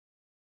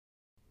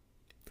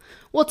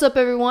What's up,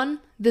 everyone?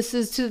 This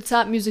is To The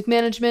Top Music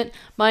Management.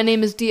 My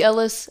name is Dee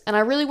Ellis, and I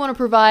really want to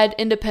provide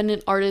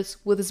independent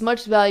artists with as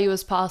much value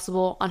as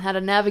possible on how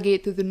to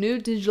navigate through the new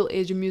digital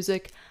age of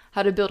music,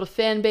 how to build a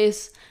fan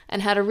base,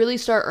 and how to really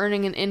start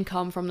earning an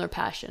income from their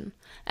passion,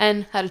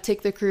 and how to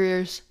take their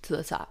careers to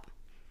the top.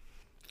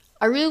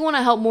 I really want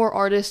to help more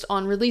artists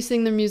on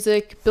releasing their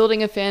music,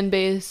 building a fan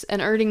base,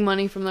 and earning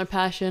money from their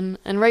passion,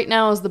 and right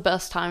now is the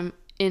best time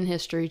in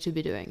history to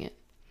be doing it.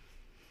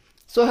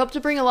 So I hope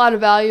to bring a lot of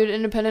value to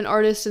independent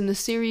artists in this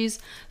series.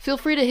 Feel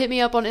free to hit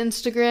me up on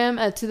Instagram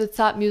at To The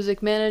Top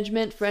Music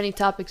Management for any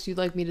topics you'd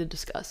like me to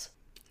discuss.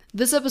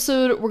 This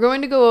episode, we're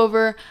going to go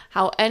over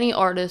how any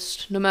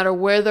artist, no matter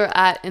where they're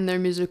at in their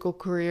musical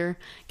career,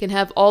 can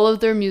have all of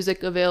their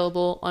music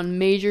available on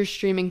major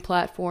streaming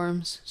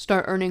platforms,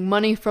 start earning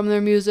money from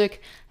their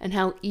music, and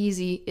how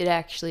easy it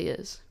actually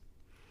is.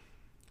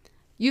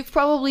 You've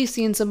probably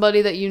seen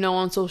somebody that you know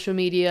on social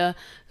media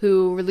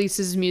who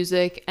releases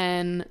music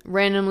and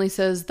randomly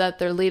says that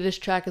their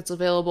latest track is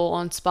available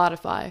on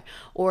Spotify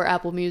or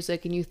Apple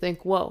Music, and you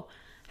think, whoa,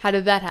 how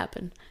did that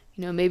happen?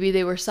 Maybe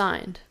they were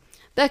signed.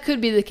 That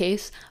could be the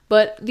case,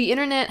 but the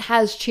internet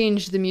has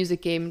changed the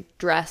music game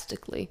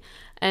drastically,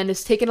 and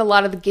it's taken a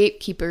lot of the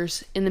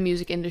gatekeepers in the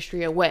music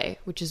industry away,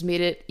 which has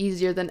made it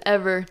easier than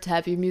ever to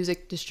have your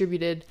music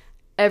distributed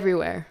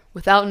everywhere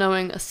without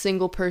knowing a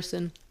single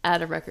person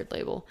at a record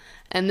label.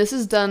 And this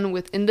is done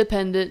with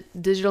independent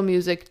digital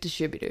music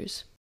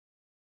distributors.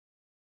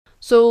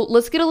 So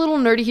let's get a little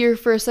nerdy here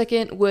for a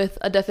second with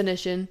a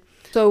definition.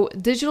 So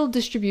digital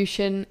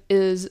distribution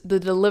is the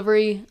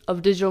delivery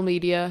of digital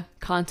media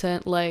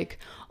content like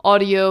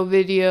audio,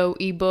 video,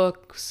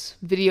 ebooks,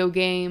 video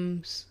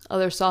games,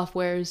 other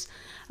softwares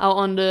out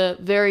onto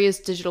various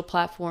digital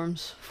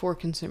platforms for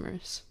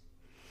consumers.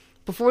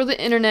 Before the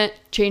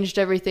internet changed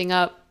everything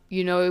up,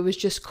 it was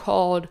just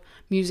called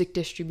music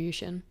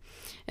distribution.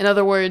 In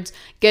other words,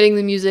 getting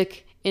the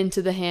music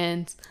into the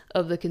hands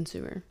of the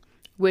consumer,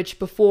 which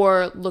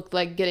before looked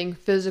like getting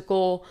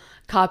physical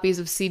copies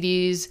of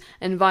CDs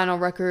and vinyl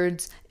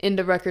records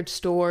into record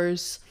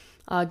stores,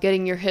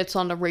 getting your hits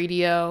on the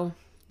radio.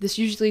 This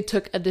usually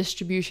took a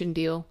distribution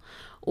deal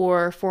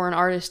or for an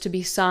artist to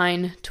be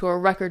signed to a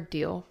record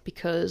deal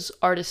because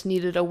artists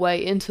needed a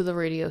way into the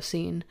radio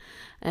scene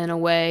and a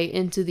way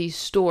into these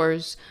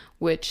stores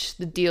which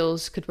the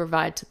deals could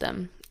provide to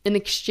them in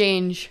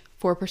exchange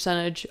for a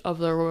percentage of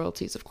their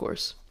royalties, of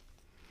course.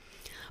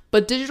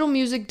 But digital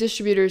music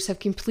distributors have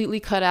completely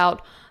cut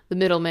out the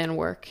middleman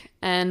work,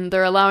 and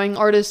they're allowing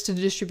artists to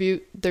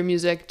distribute their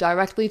music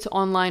directly to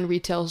online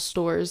retail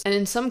stores, and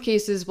in some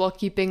cases while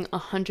keeping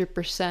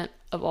 100%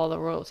 of all the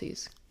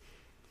royalties.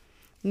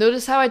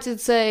 Notice how I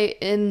did say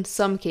in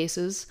some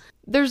cases.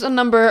 There's a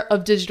number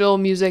of digital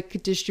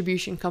music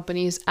distribution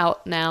companies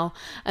out now,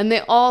 and they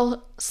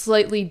all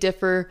slightly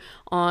differ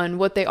on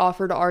what they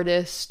offer to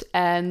artists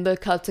and the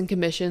cuts and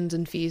commissions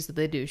and fees that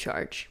they do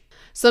charge.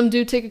 Some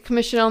do take a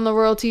commission on the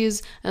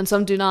royalties, and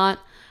some do not.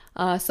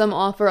 Some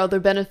offer other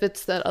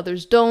benefits that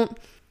others don't.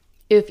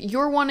 If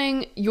you're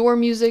wanting your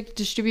music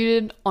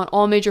distributed on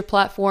all major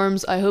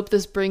platforms, I hope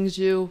this brings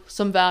you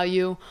some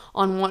value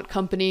on what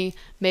company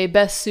may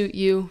best suit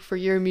you for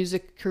your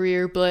music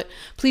career. But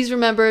please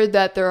remember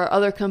that there are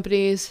other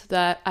companies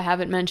that I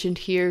haven't mentioned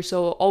here,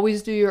 so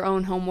always do your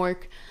own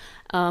homework.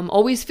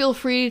 Always feel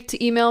free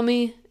to email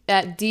me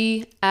at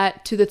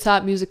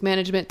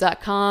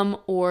d@tothetopmusicmanagement.com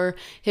or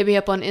hit me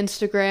up on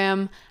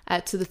Instagram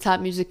at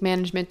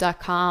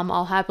tothetopmusicmanagement.com.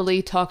 I'll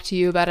happily talk to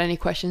you about any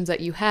questions that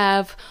you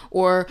have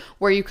or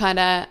where you kind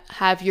of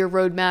have your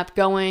roadmap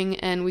going,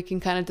 and we can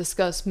kind of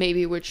discuss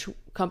maybe which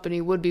company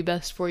would be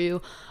best for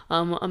you.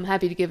 I'm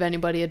happy to give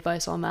anybody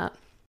advice on that.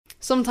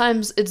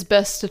 Sometimes it's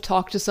best to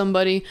talk to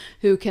somebody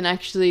who can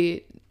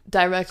actually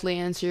directly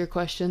answer your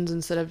questions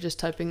instead of just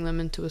typing them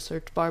into a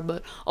search bar.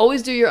 But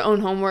always do your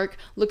own homework.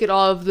 Look at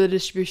all of the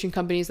distribution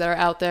companies that are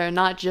out there,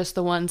 not just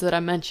the ones that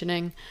I'm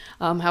mentioning.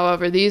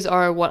 However, these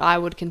are what I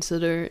would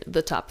consider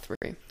the top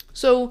 3.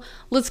 So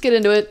let's get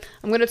into it.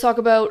 I'm going to talk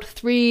about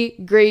 3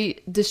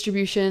 great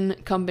distribution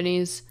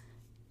companies: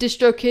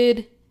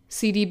 DistroKid,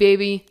 CD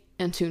Baby,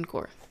 and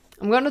TuneCore.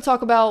 I'm going to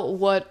talk about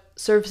what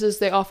services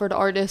they offer to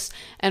artists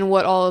and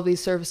what all of these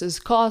services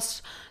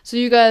cost, so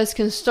you guys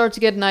can start to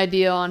get an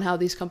idea on how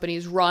these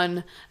companies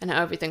run and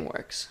how everything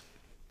works.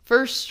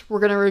 First,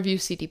 we're going to review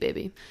CD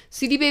Baby.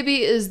 CD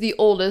Baby is the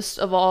oldest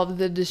of all of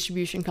the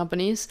distribution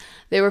companies.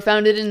 They were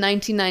founded in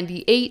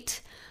 1998.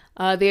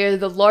 They are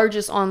the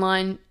largest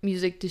online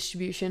music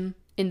distribution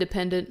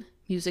independent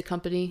music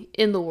company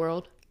in the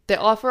world. They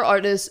offer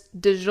artists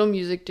digital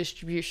music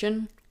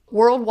distribution,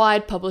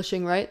 worldwide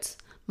publishing rights,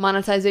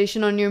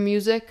 monetization on your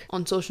music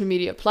on social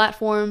media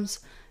platforms,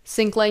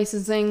 sync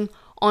licensing,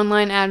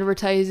 online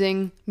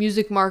advertising,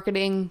 music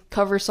marketing,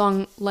 cover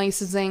song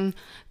licensing,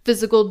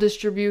 physical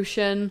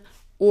distribution,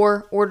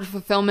 or order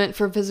fulfillment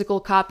for physical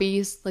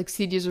copies like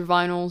CDs or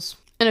vinyls,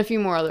 and a few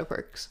more other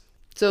perks.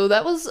 So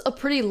that was a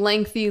pretty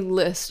lengthy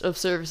list of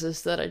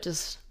services that I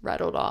just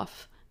rattled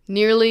off.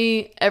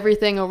 Nearly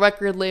everything a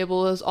record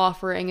label is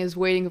offering is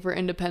waiting for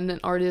independent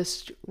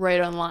artists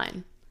right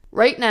online.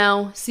 Right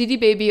now, CD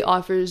Baby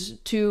offers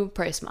two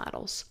price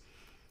models,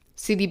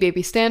 CD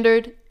Baby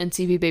Standard and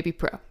CD Baby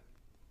Pro.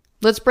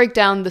 Let's break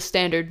down the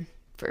Standard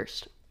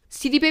first.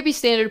 CD Baby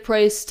Standard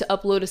price to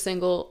upload a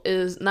single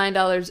is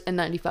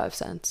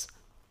 $9.95.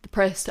 The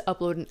price to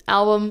upload an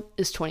album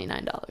is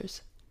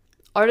 $29.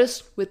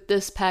 Artists with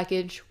this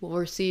package will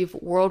receive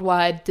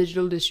worldwide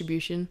digital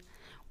distribution,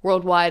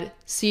 worldwide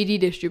CD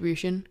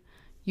distribution,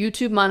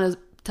 YouTube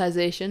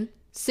monetization,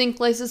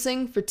 sync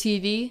licensing for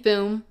TV,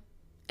 film,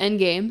 and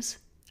games,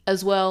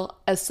 as well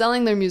as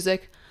selling their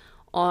music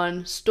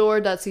on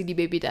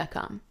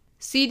store.cdbaby.com.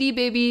 CD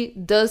Baby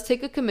does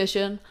take a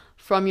commission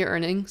from your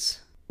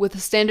earnings. With a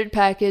standard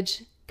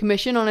package,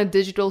 commission on a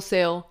digital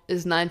sale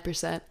is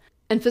 9%,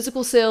 and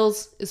physical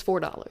sales is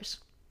 $4.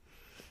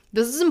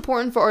 This is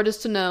important for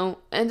artists to know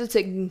and to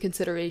take in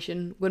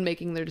consideration when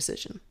making their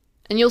decision.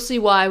 And you'll see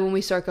why when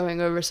we start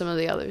going over some of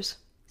the others.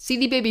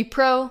 CD Baby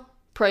Pro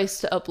price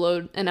to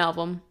upload an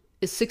album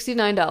is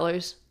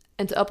 $69,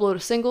 and to upload a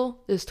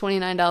single is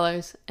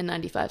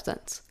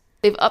 $29.95.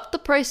 They've upped the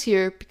price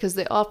here because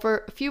they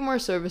offer a few more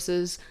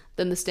services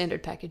than the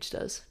standard package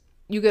does.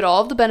 You get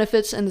all of the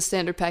benefits in the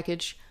standard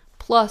package,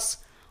 plus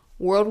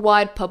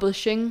worldwide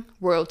publishing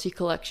royalty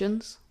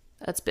collections.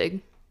 That's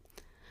big.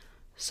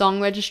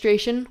 Song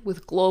registration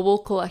with global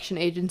collection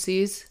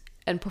agencies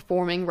and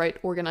performing right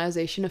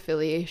organization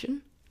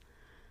affiliation.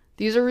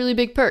 These are really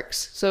big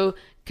perks. So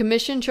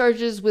commission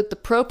charges with the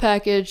Pro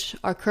package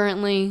are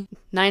currently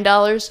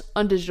 $9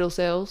 on digital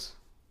sales,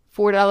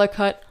 $4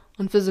 cut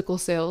on physical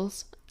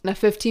sales, and a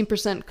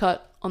 15%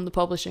 cut on the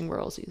publishing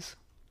royalties.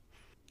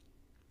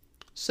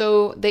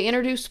 So they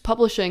introduced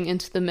publishing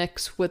into the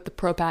mix with the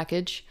Pro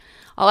package.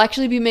 I'll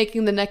actually be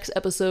making the next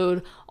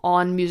episode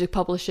on music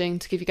publishing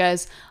to give you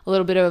guys a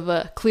little bit of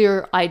a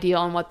clear idea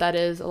on what that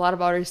is. A lot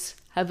of artists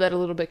have that a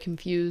little bit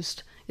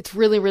confused. It's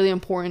really, really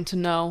important to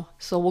know.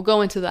 So we'll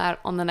go into that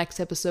on the next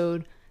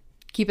episode.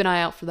 Keep an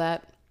eye out for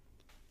that.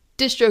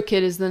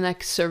 DistroKid is the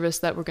next service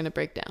that we're going to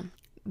break down.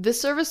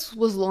 This service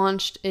was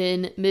launched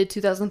in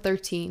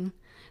mid-2013.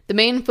 The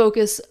main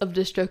focus of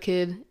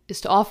DistroKid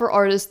is to offer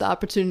artists the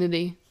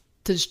opportunity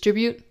to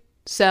distribute,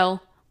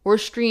 sell, or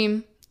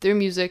stream their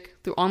music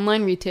through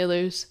online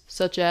retailers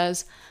such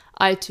as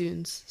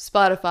iTunes,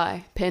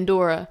 Spotify,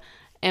 Pandora,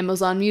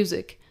 Amazon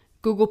Music,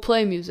 Google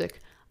Play Music,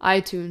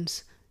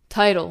 iTunes,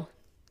 Tidal,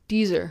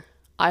 Deezer,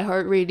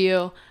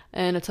 iHeartRadio,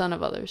 and a ton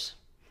of others.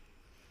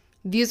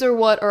 These are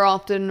what are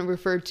often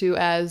referred to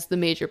as the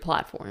major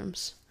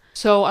platforms.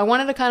 So I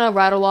wanted to kind of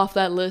rattle off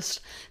that list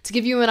to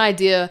give you an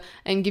idea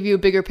and give you a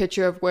bigger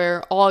picture of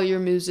where all your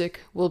music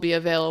will be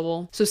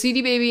available. So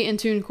CD Baby and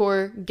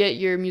TuneCore get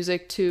your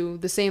music to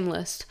the same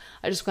list.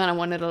 I just kind of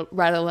wanted to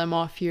rattle them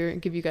off here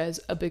and give you guys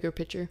a bigger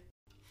picture.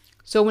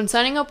 So when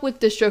signing up with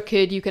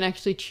DistroKid, you can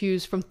actually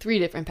choose from 3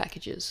 different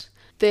packages.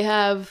 They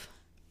have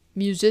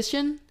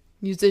Musician,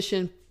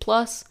 Musician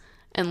Plus,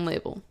 and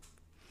Label.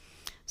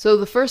 So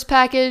the first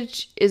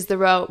package is the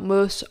route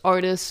most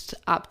artists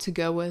opt to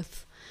go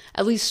with,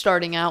 at least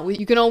starting out.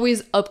 You can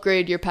always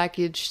upgrade your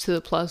package to the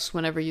Plus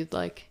whenever you'd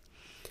like.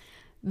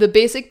 The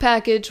basic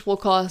package will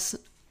cost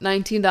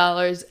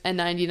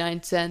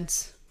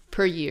 $19.99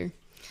 per year.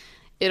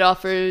 It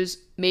offers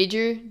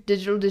major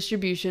digital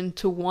distribution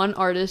to one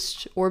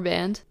artist or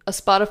band, a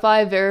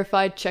Spotify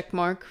verified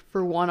checkmark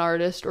for one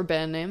artist or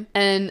band name,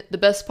 and the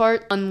best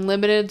part,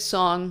 unlimited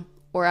song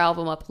or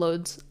album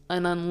uploads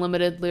and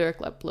unlimited lyric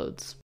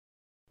uploads.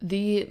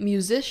 The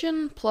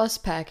Musician Plus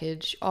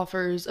package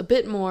offers a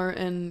bit more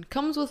and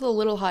comes with a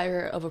little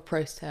higher of a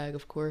price tag,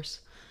 of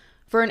course.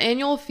 For an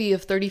annual fee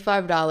of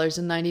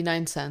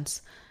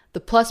 $35.99,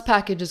 the Plus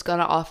package is going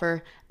to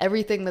offer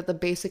everything that the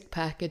basic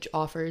package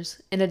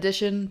offers, in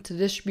addition to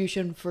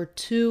distribution for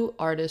 2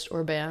 artists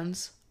or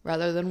bands,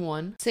 rather than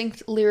 1,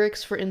 synced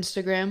lyrics for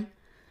Instagram,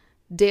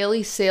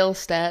 daily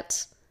sales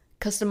stats,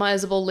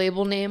 customizable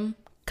label name,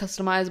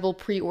 customizable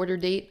pre-order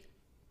date,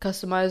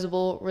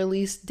 customizable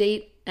release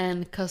date,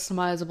 and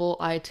customizable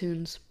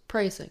iTunes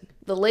pricing.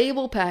 The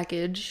label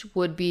package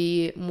would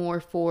be more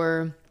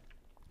for,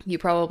 you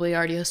probably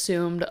already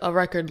assumed, a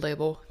record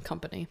label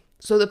company.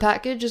 So the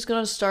package is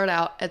going to start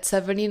out at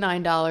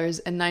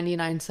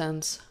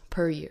 $79.99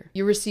 per year.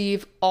 You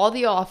receive all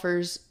the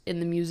offers in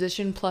the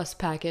Musician Plus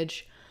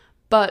package,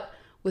 but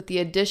with the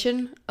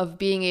addition of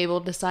being able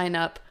to sign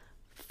up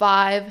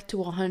 5 to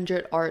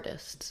 100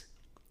 artists.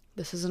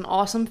 This is an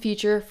awesome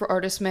feature for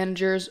artist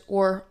managers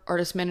or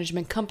artist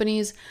management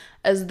companies,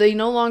 as they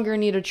no longer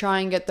need to try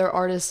and get their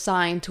artists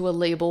signed to a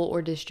label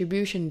or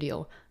distribution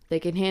deal. They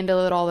can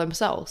handle it all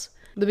themselves.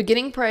 The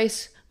beginning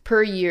price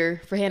per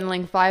year for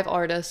handling 5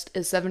 artists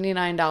is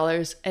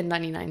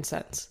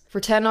 $79.99.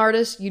 For 10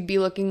 artists, you'd be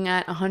looking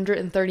at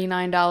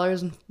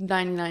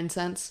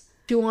 $139.99.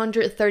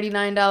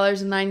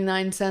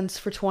 $239.99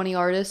 for 20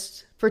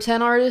 artists. For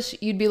 10 artists,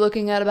 you'd be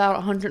looking at about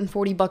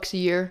 $140 a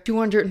year,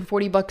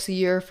 $240 a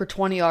year for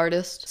 20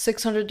 artists,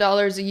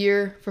 $600 a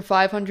year for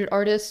 500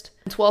 artists,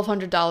 and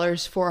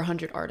 $1,200 for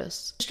 100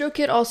 artists.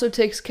 DistroKid also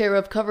takes care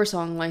of cover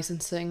song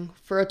licensing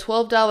for a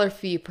 $12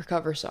 fee per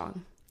cover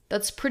song.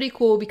 That's pretty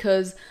cool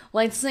because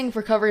licensing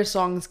for cover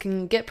songs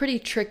can get pretty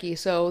tricky,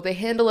 so they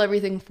handle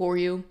everything for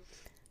you.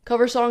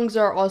 Cover songs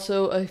are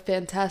also a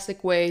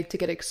fantastic way to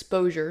get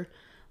exposure.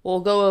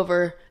 We'll go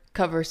over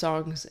cover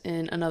songs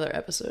in another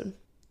episode.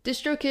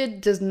 DistroKid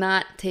does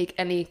not take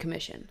any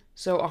commission,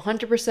 so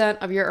 100%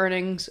 of your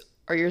earnings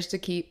are yours to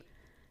keep.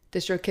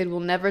 DistroKid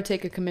will never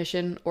take a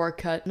commission or a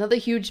cut. Another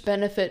huge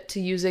benefit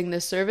to using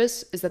this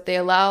service is that they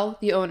allow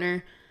the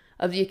owner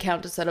of the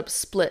account to set up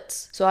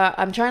splits. So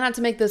I'm trying not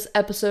to make this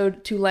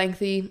episode too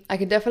lengthy. I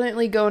can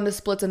definitely go into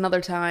splits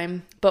another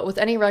time, but with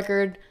any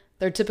record,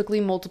 there are typically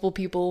multiple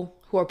people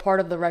who are part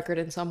of the record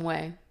in some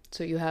way.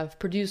 So you have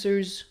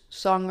producers,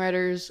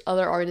 songwriters,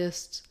 other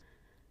artists.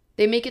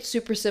 They make it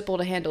super simple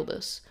to handle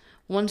this.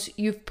 Once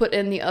you've put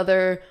in the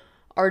other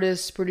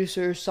artists,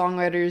 producers,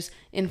 songwriters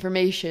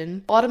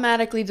information,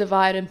 automatically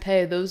divide and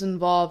pay those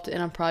involved in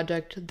a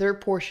project their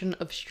portion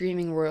of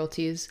streaming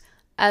royalties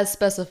as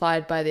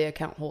specified by the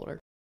account holder.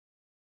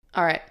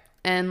 Alright,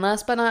 and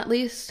last but not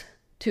least,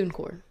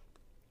 TuneCore.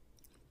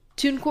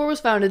 TuneCore was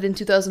founded in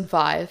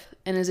 2005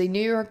 and is a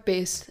New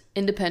York-based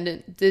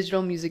independent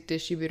digital music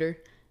distributor,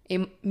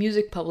 a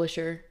music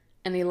publisher,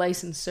 and a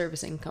licensed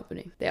servicing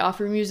company. They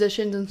offer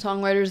musicians and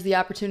songwriters the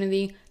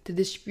opportunity to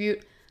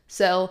distribute,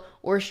 sell,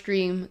 or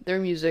stream their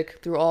music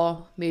through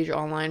all major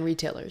online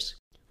retailers.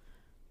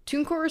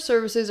 TuneCore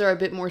services are a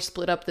bit more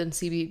split up than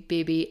CD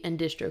Baby and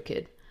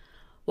DistroKid.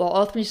 While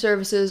all three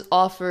services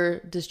offer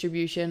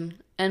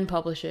distribution and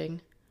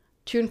publishing,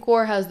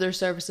 TuneCore has their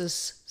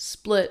services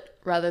split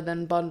rather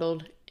than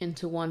bundled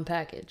into one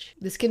package.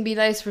 This can be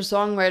nice for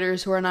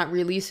songwriters who are not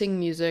releasing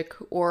music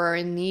or are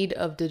in need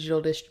of digital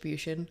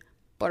distribution,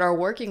 but are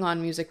working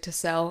on music to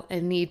sell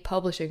and need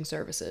publishing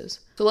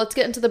services. So let's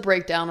get into the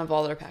breakdown of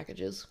all their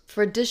packages.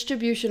 For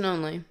distribution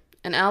only,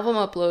 an album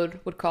upload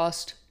would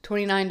cost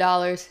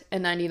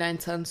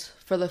 $29.99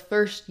 for the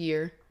first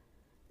year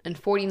and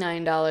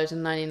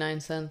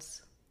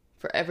 $49.99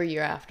 for every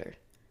year after.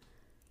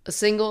 A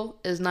single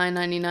is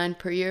 $9.99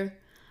 per year.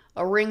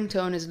 A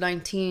ringtone is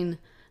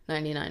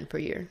 $19.99 per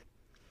year.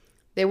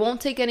 They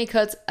won't take any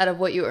cuts out of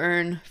what you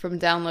earn from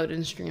download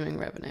and streaming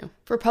revenue.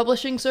 For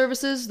publishing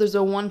services, there's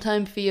a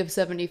one-time fee of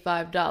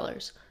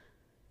 $75.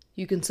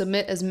 You can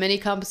submit as many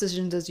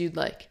compositions as you'd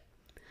like.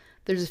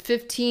 There's a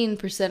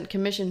 15%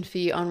 commission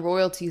fee on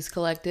royalties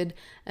collected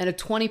and a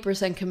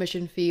 20%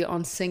 commission fee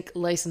on sync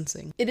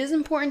licensing. It is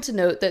important to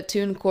note that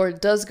TuneCore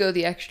does go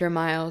the extra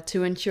mile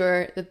to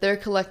ensure that they're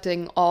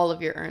collecting all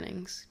of your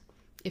earnings.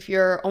 If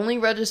you're only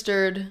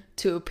registered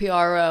to a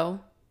PRO,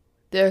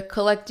 they're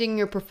collecting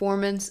your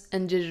performance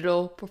and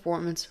digital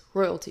performance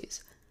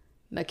royalties.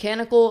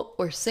 Mechanical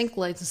or sync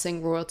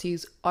licensing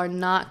royalties are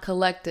not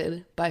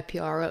collected by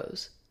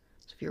PROs.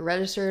 So if you're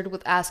registered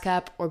with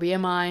ASCAP or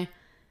BMI,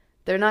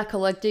 they're not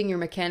collecting your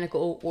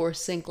mechanical or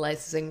sync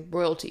licensing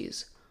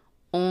royalties,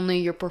 only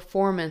your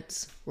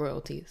performance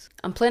royalties.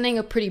 I'm planning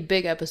a pretty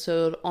big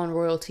episode on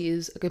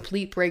royalties, a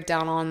complete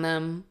breakdown on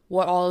them,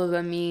 what all of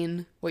them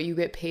mean, what you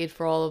get paid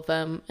for all of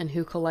them, and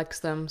who collects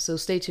them, so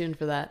stay tuned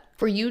for that.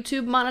 For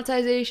YouTube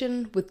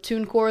monetization, with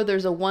TuneCore,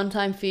 there's a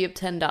one-time fee of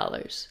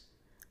 $10.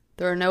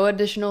 There are no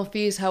additional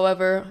fees,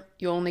 however,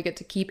 you only get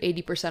to keep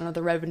 80% of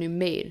the revenue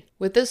made.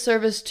 With this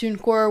service,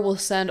 TuneCore will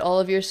send all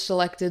of your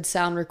selected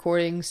sound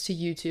recordings to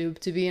YouTube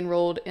to be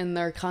enrolled in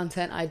their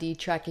Content ID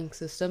tracking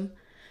system.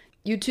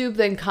 YouTube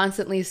then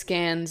constantly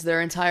scans their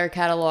entire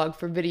catalog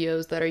for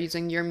videos that are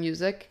using your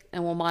music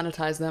and will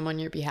monetize them on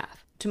your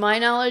behalf. To my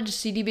knowledge,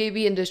 CD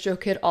Baby and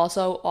DistroKid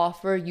also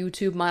offer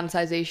YouTube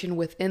monetization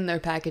within their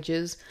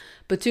packages,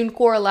 but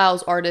TuneCore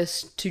allows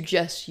artists to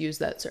just use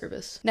that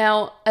service.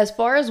 Now, as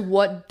far as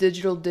what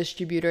digital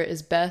distributor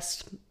is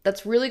best,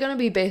 that's really going to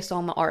be based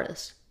on the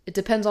artist. It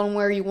depends on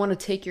where you want to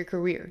take your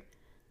career.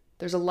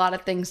 There's a lot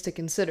of things to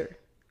consider.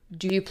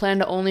 Do you plan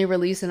to only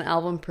release an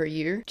album per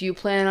year? Do you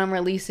plan on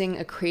releasing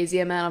a crazy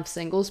amount of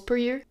singles per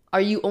year?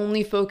 Are you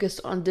only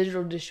focused on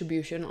digital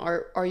distribution,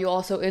 or are you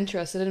also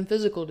interested in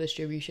physical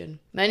distribution?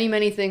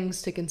 Many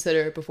things to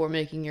consider before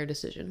making your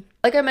decision.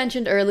 Like I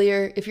mentioned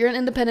earlier, if you're an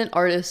independent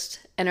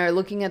artist and are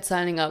looking at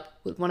signing up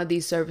with one of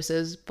these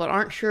services but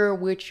aren't sure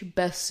which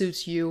best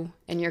suits you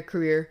and your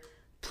career,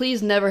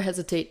 please never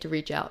hesitate to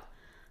reach out.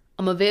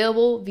 I'm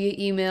available via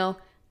email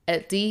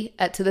at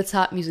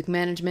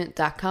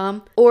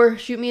d@tothetopmusicmanagement.com or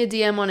shoot me a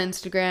DM on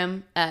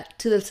Instagram at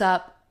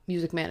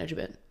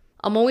tothetopmusicmanagement.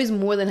 I'm always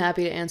more than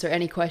happy to answer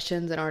any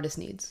questions an artist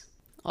needs.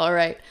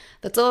 Alright,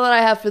 that's all that I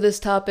have for this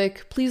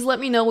topic. Please let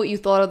me know what you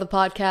thought of the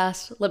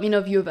podcast. Let me know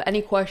if you have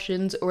any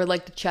questions or would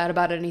like to chat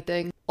about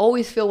anything.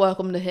 Always feel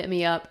welcome to hit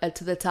me up at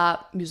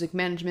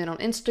tothetopmusicmanagement on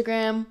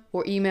Instagram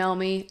or email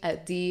me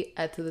at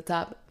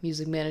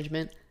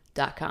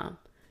d@tothetopmusicmanagement.com.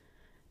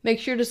 Make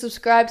sure to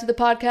subscribe to the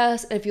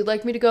podcast, and if you'd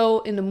like me to go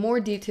into more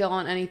detail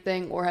on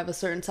anything or have a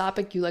certain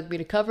topic you'd like me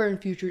to cover in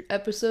future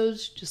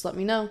episodes, just let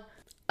me know.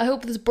 I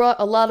hope this brought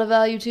a lot of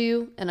value to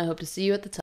you, and I hope to see you at the top.